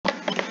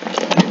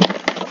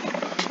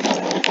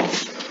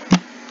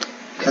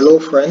Hello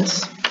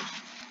friends,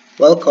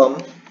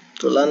 welcome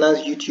to Learner's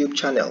YouTube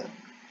channel.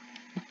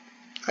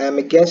 I am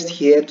a guest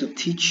here to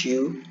teach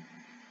you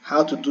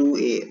how to do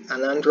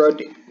an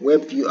Android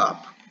Webview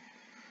app.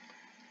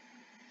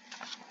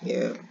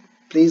 Yeah,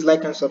 please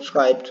like and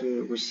subscribe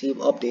to receive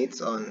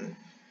updates on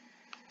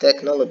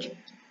technology.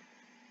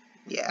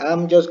 Yeah,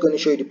 I'm just going to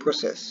show you the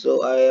process,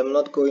 so I am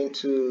not going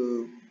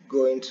to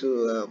go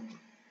into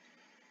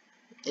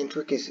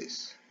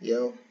intricacies.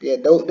 There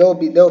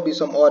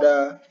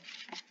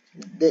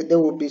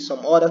will be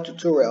some other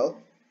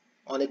tutorial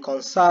on a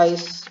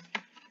concise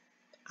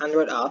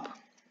Android app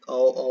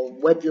or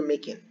web view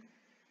making,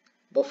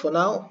 but for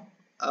now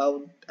I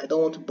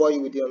don't want to bore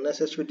you with the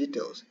unnecessary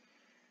details.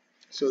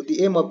 So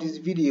the aim of this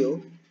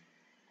video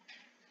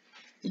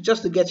is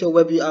just to get your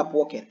WebView app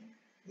working.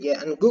 Yeah,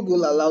 and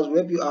Google allows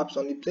WebView apps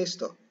on the Play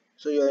Store,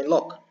 so you're in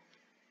luck.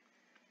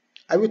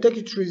 I will take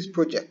you through this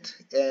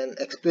project and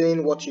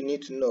explain what you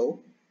need to know,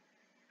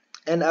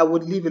 and I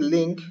would leave a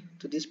link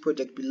to this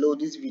project below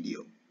this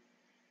video.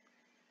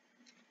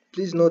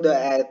 Please note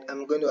that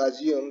I'm going to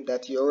assume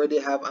that you already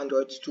have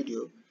Android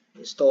Studio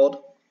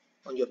installed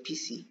on your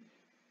PC.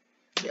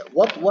 Yeah,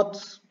 what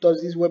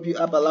does this WebView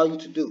app allow you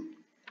to do?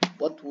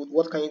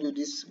 What can you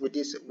do with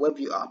this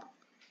WebView app?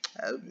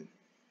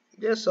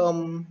 There's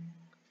some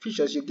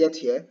features you get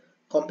here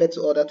compared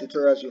to other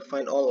tutorials you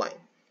find online.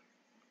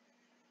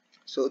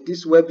 So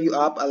this WebView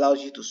app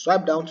allows you to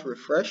swipe down to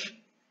refresh,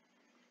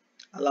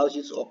 allows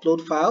you to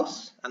upload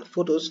files and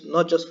photos,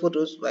 not just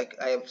photos. Like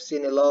I have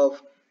seen a lot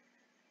of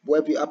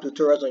WebView app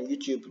tutorials on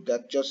YouTube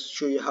that just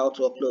show you how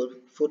to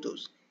upload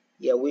photos.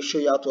 Yeah, we show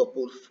you how to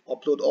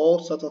upload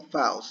all sorts of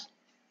files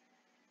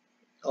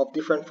of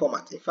different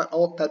formats, in fact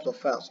all types of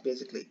files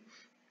basically.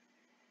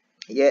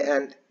 Yeah,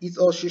 and it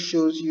also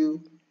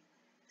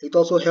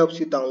helps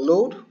you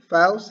download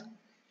files.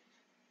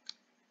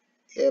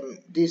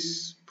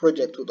 This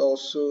project would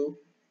also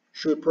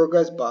show a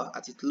progress bar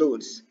as it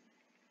loads.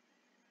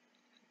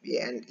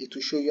 Yeah, and it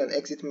will show you an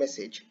exit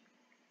message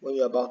when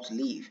you're about to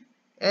leave,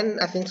 and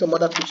I think some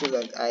other features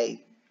that I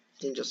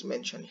didn't just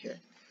mention here.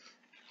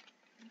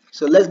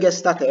 So let's get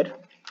started.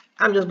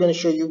 I'm just going to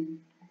show you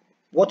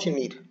what you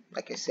need,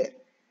 like I said.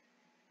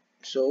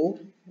 So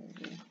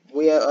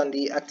we are on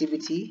the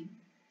activity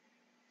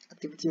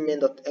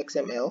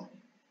main.xml,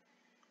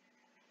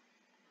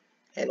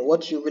 and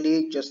what you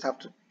really just have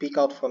to pick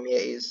out from here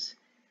is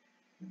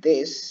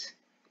this.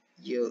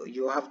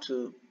 You have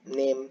to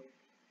name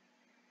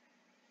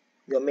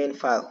your main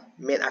file,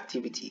 main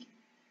activity.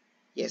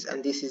 Yes,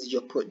 and this is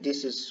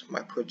this is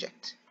my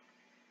project.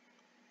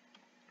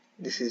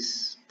 This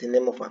is the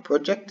name of my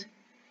project,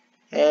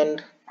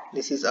 and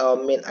this is our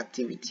main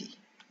activity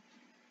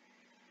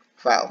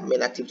file,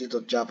 main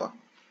activity.java.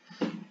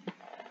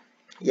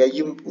 Yeah,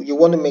 you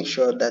want to make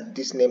sure that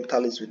this name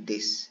tallies with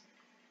this,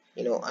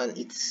 and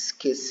it's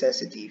case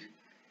sensitive.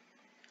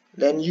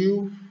 Then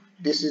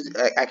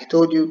I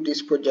told you,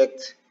 this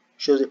project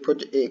shows a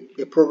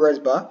progress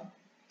bar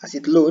as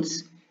it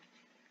loads,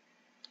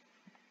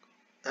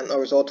 an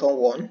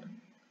horizontal one,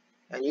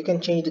 and you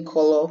can change the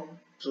color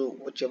to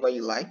whichever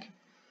you like.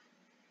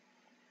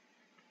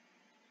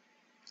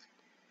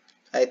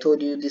 I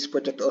told you this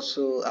project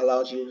also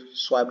allows you to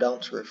swipe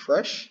down to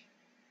refresh.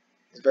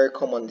 It's very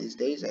common these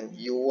days, and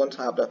you want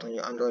to have that on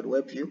your Android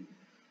WebView.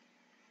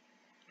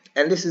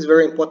 And this is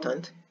very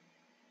important.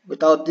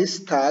 Without this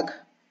tag,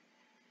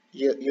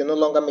 you're no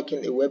longer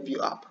making a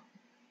WebView app.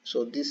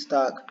 So this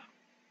tag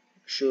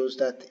shows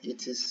that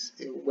it is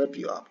a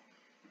WebView app.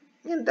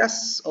 And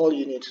that's all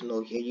you need to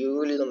know here.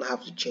 You really don't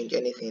have to change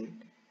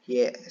anything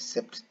here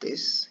except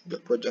this, your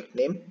project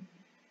name.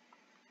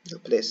 You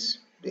place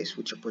this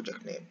with your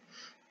project name.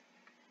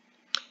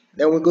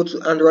 Then we go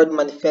to Android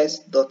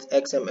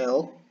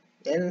manifest.xml,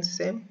 and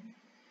same.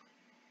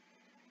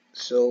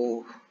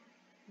 So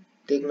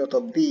take note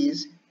of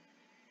these.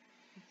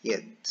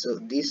 Yeah, so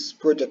this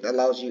project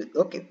allows you,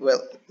 okay,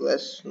 well,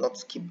 let's not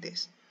skip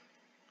this.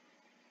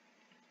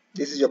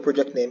 This is your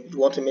project name. You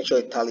want to make sure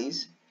it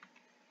tallies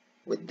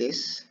with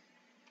this,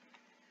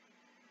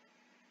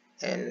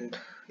 and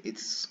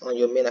it's on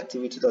your main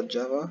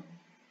activity.java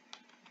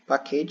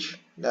package.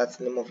 That's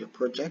the name of your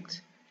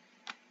project,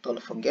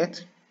 don't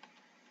forget.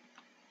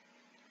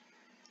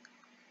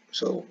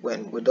 So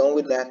when we're done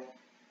with that,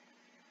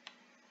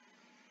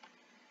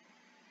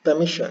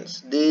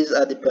 permissions. These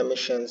are the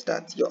permissions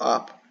that your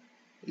app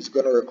is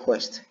going to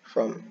request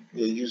from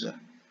your user.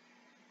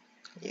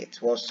 It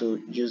wants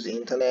to use the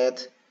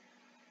internet.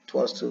 It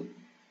wants the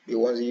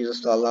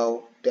users to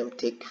allow them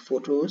take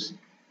photos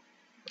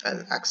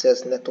and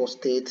access network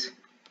state,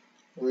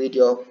 read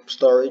your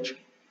storage,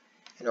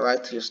 and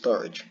write to your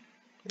storage.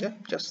 Yeah,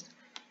 just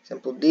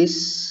simple.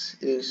 This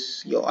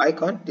is your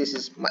icon. This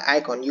is my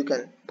icon. You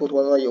can put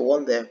whatever you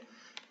want there,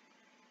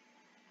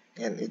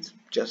 and it's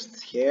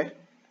just here.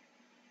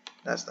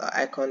 That's the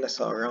icon. That's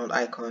our round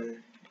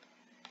icon.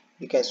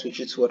 You can switch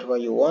it to whatever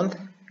you want.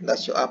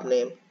 That's your app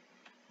name.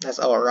 That's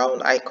our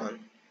round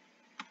icon.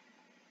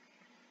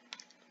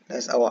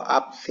 That's our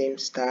app theme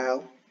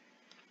style,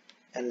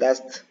 and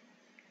that's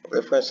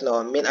referencing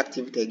our main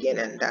activity again,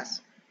 and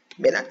that's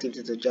main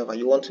activity to Java.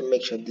 You want to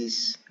make sure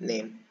this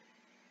name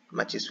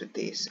matches with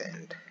this,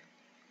 and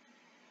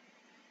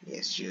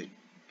yes, you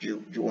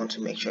want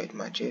to make sure it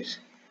matches.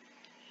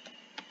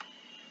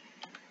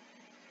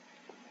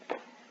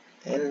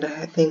 And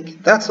I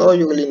think that's all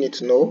you really need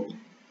to know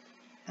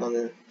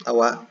on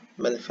our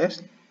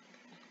manifest.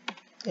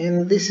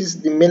 And this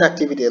is the main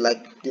activity,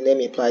 like the name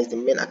implies, the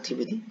main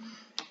activity.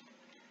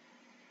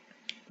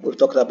 We've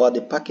talked about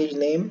the package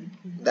name.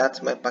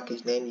 That's my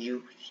package name.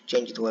 You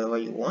change it to whatever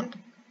you want.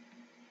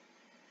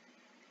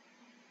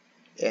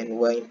 And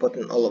we're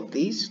importing all of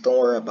these. Don't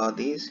worry about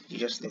these. You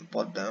just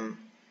import them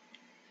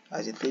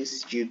as it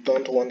is. You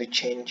don't want to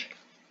change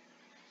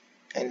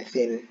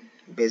anything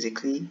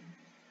basically.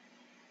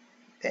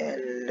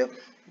 And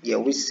yeah,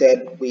 we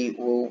said we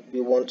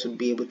want to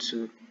be able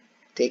to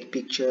take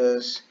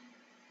pictures.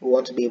 We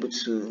want to be able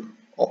to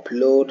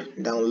upload,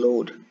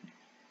 download.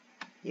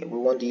 Yeah, we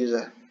want the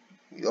user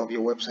of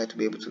your website to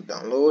be able to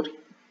download,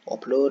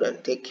 upload,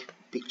 and take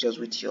pictures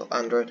with your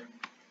Android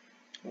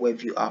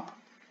Webview app.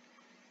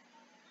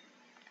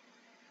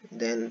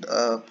 Then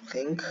I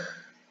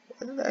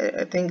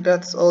think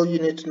that's all you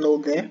need to know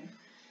there.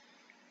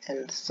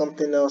 And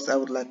something else I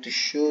would like to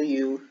show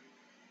you.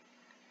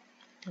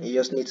 You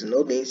just need to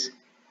know this.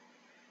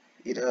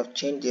 You don't have to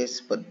change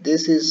this, but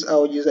this is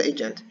our user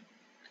agent.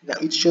 Now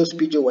it shows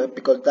PG Web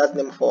because that's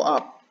the name for our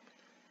app.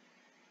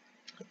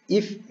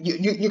 If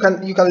you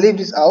can leave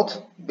this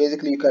out,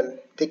 basically you can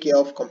take it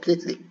off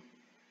completely.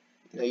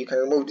 You can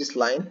remove this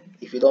line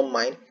if you don't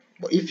mind.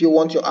 But if you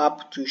want your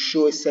app to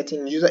show a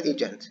certain user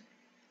agent,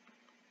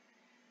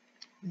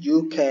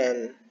 you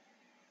can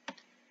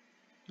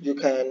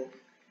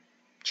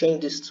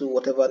change this to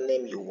whatever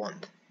name you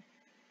want.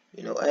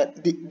 And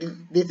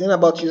the thing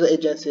about user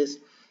agents is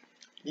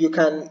you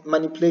can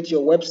manipulate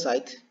your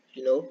website,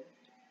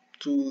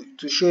 to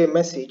show a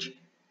message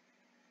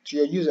to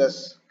your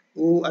users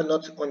who are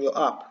not on your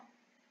app.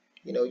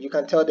 You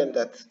can tell them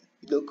that,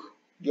 look,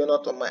 you're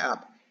not on my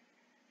app.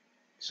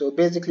 So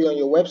basically on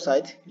your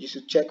website, you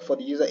should check for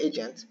the user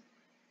agent.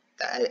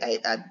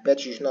 I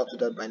bet you should not do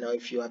that by now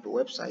if you have a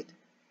website.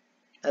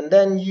 And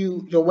then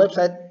your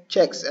website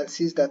checks and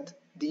sees that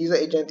the user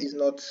agent is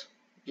not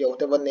your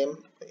whatever name,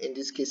 in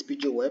this case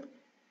PG Web.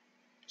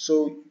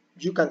 So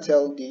you can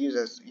tell the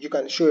users, you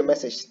can show a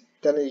message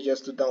telling you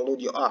just to download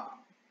your app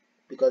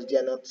because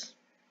you're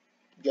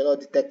not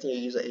detecting your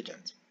user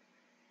agent.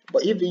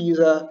 But if the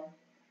user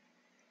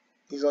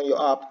is on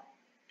your app,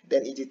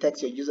 then it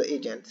detects your user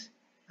agent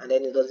and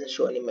then it doesn't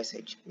show any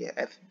message. Yeah,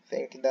 I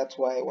think that's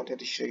why I wanted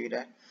to show you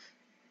that.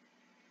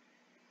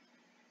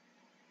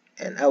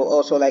 And I would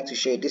also like to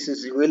show you, this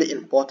is really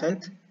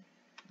important.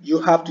 You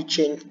have to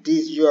change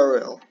this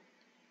URL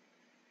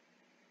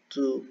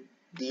to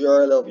the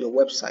URL of your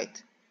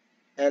website.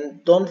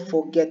 And don't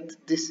forget,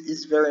 this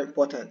is very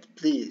important,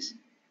 please.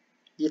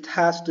 It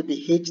has to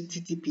be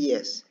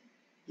HTTPS,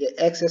 your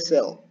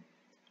XSL.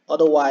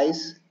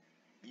 Otherwise,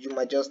 you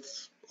might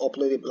just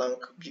upload a blank.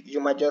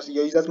 Your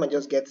users might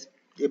just get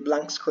a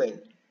blank screen.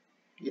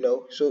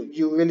 So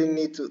you really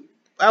need to.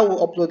 I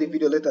will upload a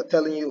video later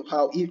telling you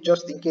how, if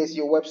just in case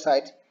your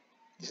website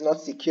is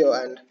not secure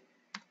and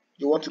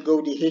you want to go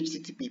with the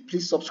HTTP,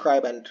 please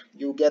subscribe and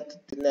you'll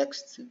get the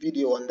next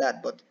video on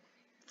that. But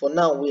for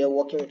now, we are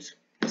working with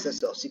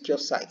SSL, secure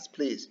sites.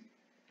 Please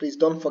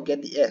don't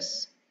forget the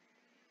S.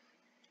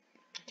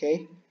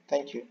 Okay,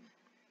 thank you.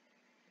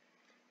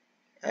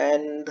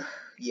 And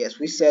yes,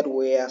 we said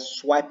we are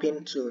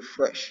swiping to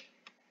refresh.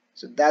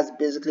 So that's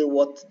basically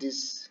what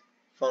this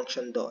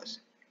function does.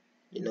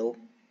 You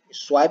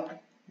swipe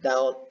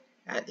down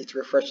and it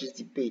refreshes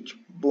the page.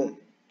 Boom.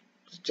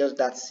 It's just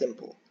that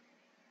simple.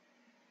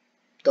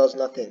 Does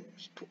nothing.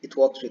 It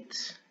works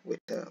with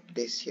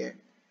this here.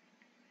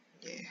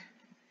 Yeah.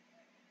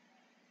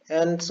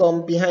 And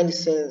some behind the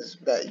scenes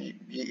that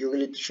you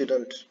really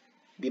shouldn't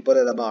be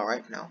bothered about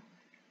right now.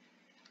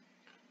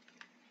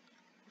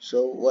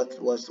 So what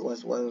was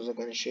I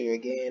going to show you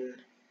again?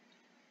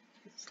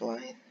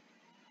 Slide.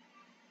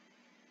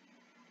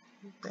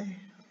 Okay.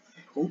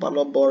 I hope I'm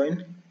not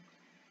boring.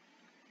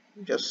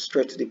 Just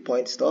straight to the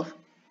point stuff.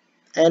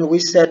 And we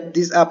said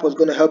this app was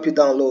going to help you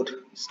download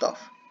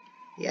stuff.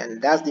 Yeah,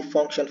 and that's the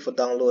function for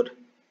download.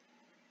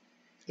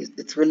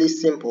 It's really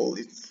simple.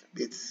 It's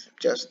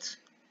just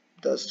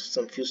does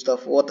some few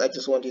stuff. What I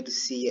just want you to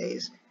see here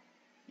is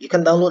you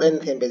can download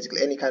anything,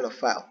 basically any kind of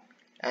file,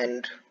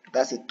 and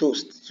that's a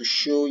toast to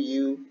show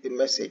you a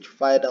message,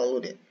 file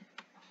downloading.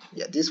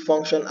 Yeah, this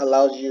function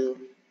allows you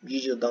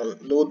use your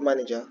download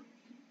manager,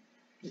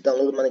 the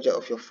download manager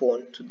of your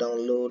phone, to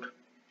download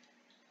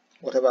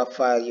whatever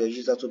file your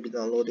users will be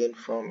downloading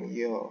from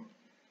your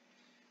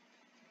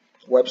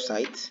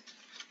website.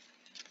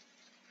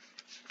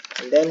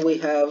 And then we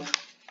have,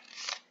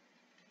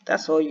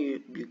 that's all you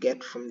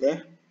get from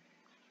there.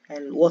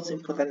 And what's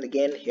important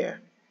again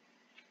here,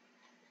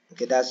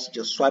 okay, that's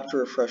just swipe to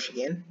refresh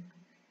again.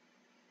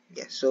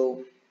 Yeah,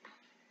 so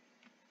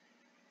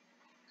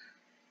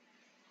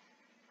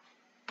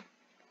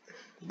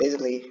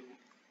basically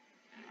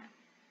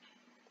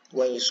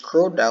when you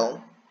scroll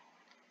down,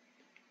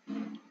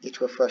 it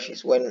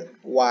refreshes. When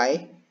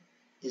y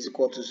is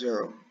equal to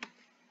 0,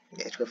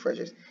 yeah, it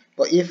refreshes.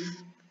 But if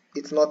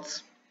it's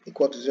not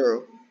equal to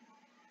 0,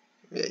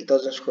 yeah, it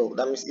doesn't scroll.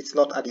 That means it's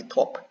not at the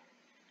top.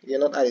 You're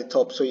not at the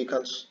top, so you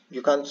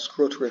can't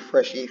scroll to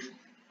refresh if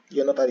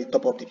you're not at the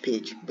top of the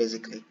page,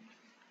 basically.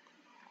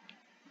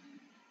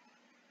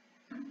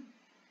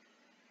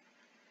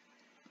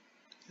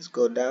 Let's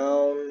go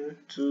down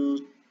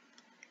to,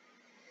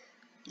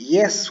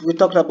 yes, we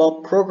talked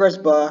about progress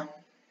bar,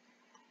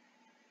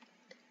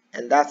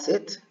 and that's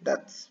it.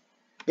 That's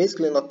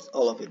basically not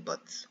all of it,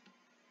 but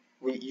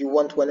you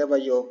want, whenever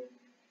your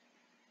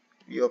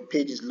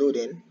page is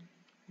loading,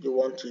 you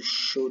want to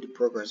show the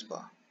progress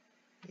bar.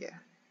 Yeah,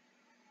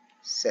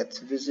 set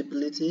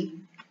visibility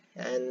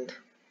and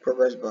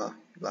progress bar,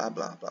 blah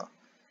blah blah.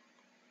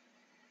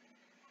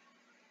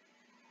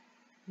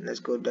 Let's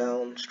go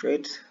down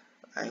straight.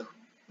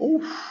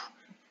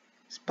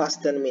 It's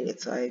past 10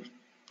 minutes. I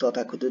thought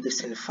I could do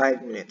this in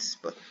 5 minutes,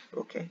 but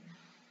okay.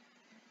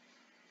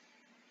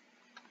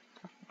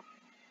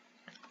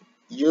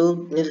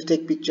 You need to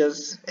take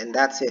pictures, and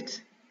that's it.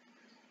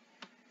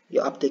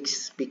 Your app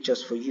takes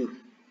pictures for you.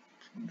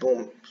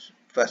 Boom,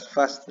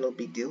 fast, no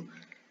big deal.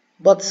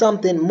 But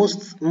something,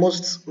 most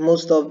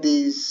of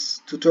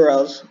these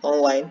tutorials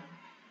online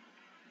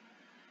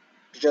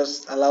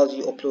just allows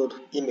you upload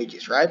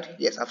images, right?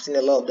 Yes, I've seen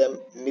a lot of them.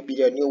 Maybe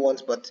they're new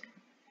ones, but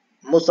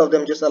most of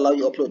them just allow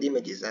you upload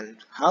images. And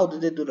how do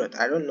they do that?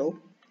 I don't know.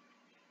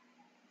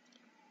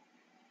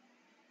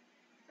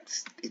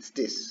 It's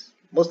this.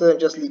 Most of them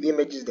just leave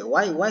images there.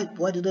 Why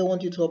do they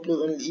want you to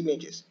upload only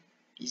images?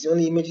 Is the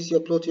only images you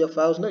upload to your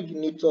files? No, you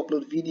need to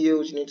upload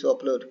videos, you need to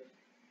upload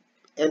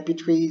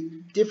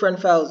MP3, different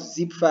files,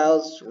 zip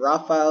files, RAW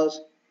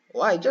files.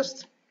 Why?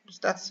 Just it's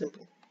that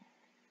simple.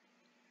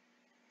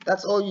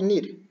 That's all you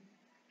need.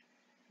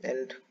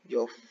 And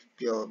you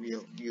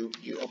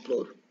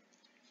upload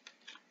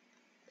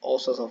all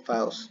sorts of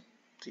files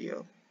to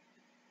your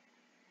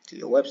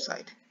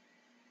website.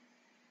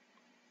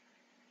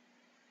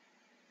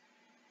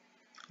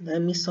 Did I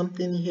miss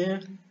something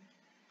here?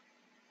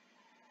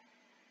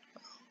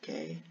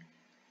 Okay.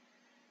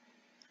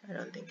 I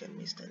don't think I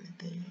missed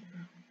anything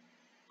here.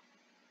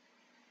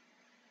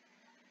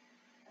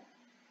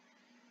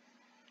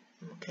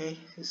 Okay,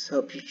 this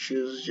helps you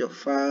choose your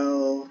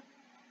file.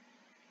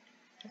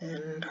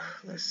 And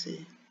let's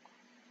see.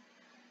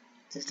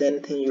 Is there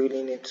anything you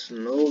really need to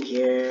know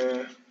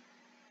here?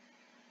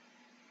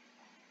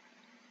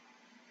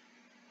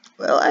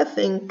 Well, I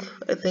think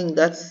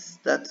that's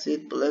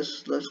it. But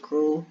let's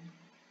scroll.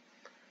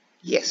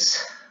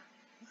 Yes.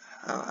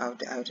 How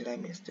did I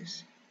miss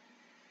this?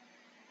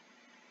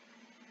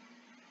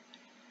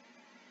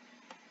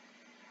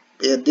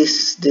 Yeah,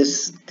 this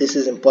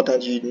is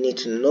important. You need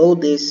to know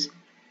this.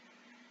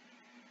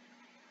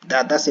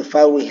 That's a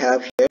file we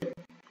have here.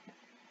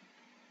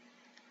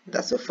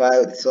 That's a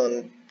file. It's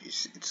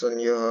on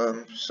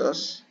your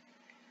source.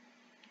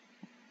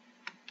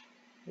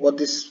 What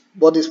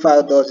this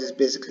file does is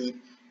basically,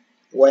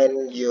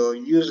 when your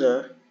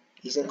user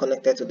isn't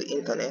connected to the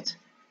internet,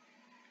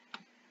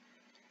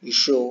 you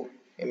show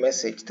a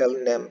message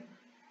telling them,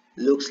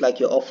 looks like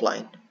you're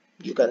offline.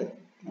 You can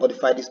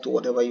modify this to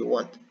whatever you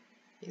want.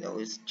 You know,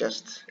 it's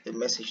just a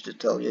message to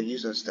tell your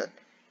users that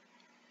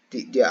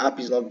their app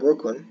is not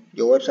broken,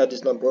 your website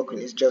is not broken,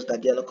 it's just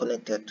that they're not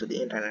connected to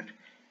the internet.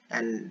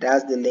 And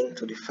that's the link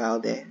to the file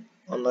there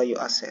under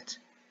your asset.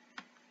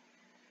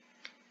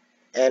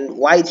 And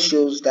why it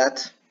shows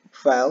that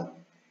file,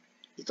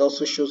 it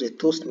also shows a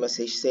toast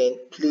message saying,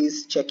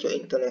 please check your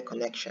internet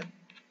connection.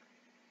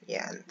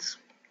 Yeah, and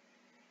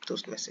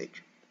toast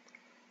message.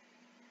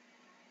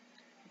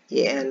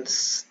 Yeah, and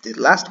the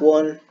last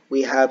one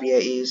we have here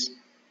is,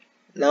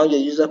 now your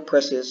user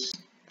presses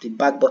the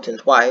back button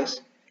twice.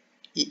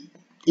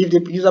 If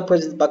the user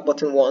presses the back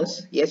button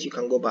once, yes, you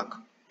can go back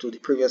to the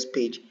previous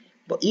page.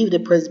 But if they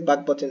press the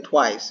back button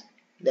twice,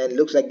 then it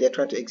looks like they're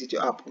trying to exit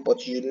your app.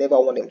 But you never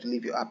want them to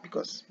leave your app,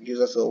 because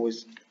users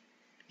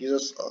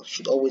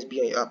should always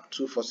be on your app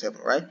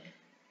 24/7, right?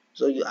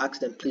 So you ask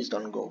them, please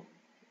don't go,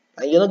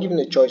 and you're not given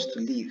a choice to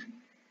leave.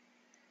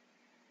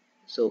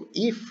 So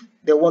if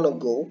they want to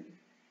go,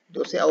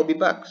 they'll say, I'll be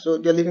back. So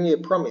they're leaving you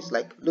a promise,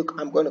 like, look,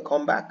 I'm going to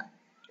come back.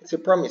 It's a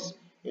promise.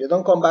 If they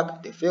don't come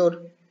back, they failed.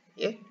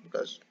 Yeah,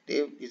 because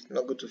it's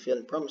not good to fail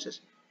in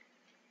promises.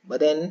 But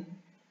then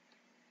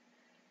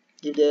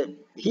if they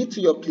heed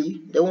to your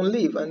plea, they won't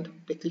leave, and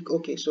they click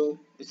OK. So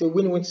it's a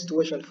win-win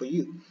situation for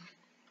you.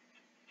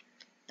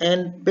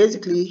 And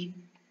basically,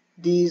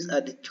 these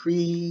are the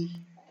 3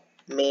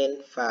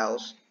 main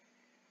files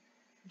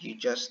you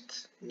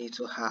just need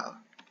to have.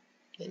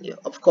 And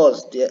of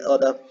course, there are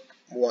other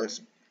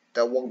ones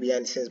that work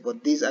behind the scenes,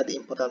 but these are the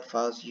important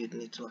files you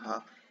need to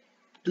have.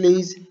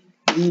 Please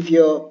leave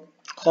your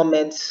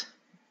comments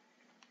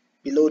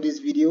below this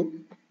video.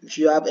 If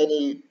you have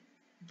any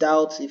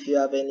doubts, if you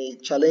have any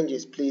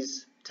challenges,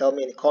 please tell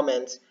me in the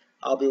comments.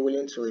 I'll be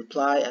willing to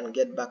reply and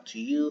get back to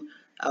you.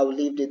 I will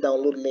leave the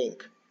download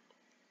link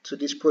to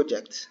this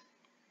project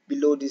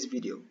below this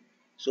video.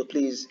 So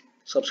please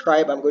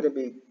subscribe. I'm going to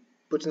be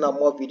putting out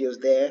more videos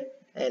there,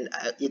 and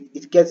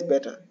it gets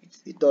better.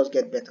 It does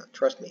get better,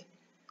 trust me.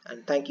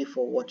 And thank you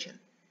for watching.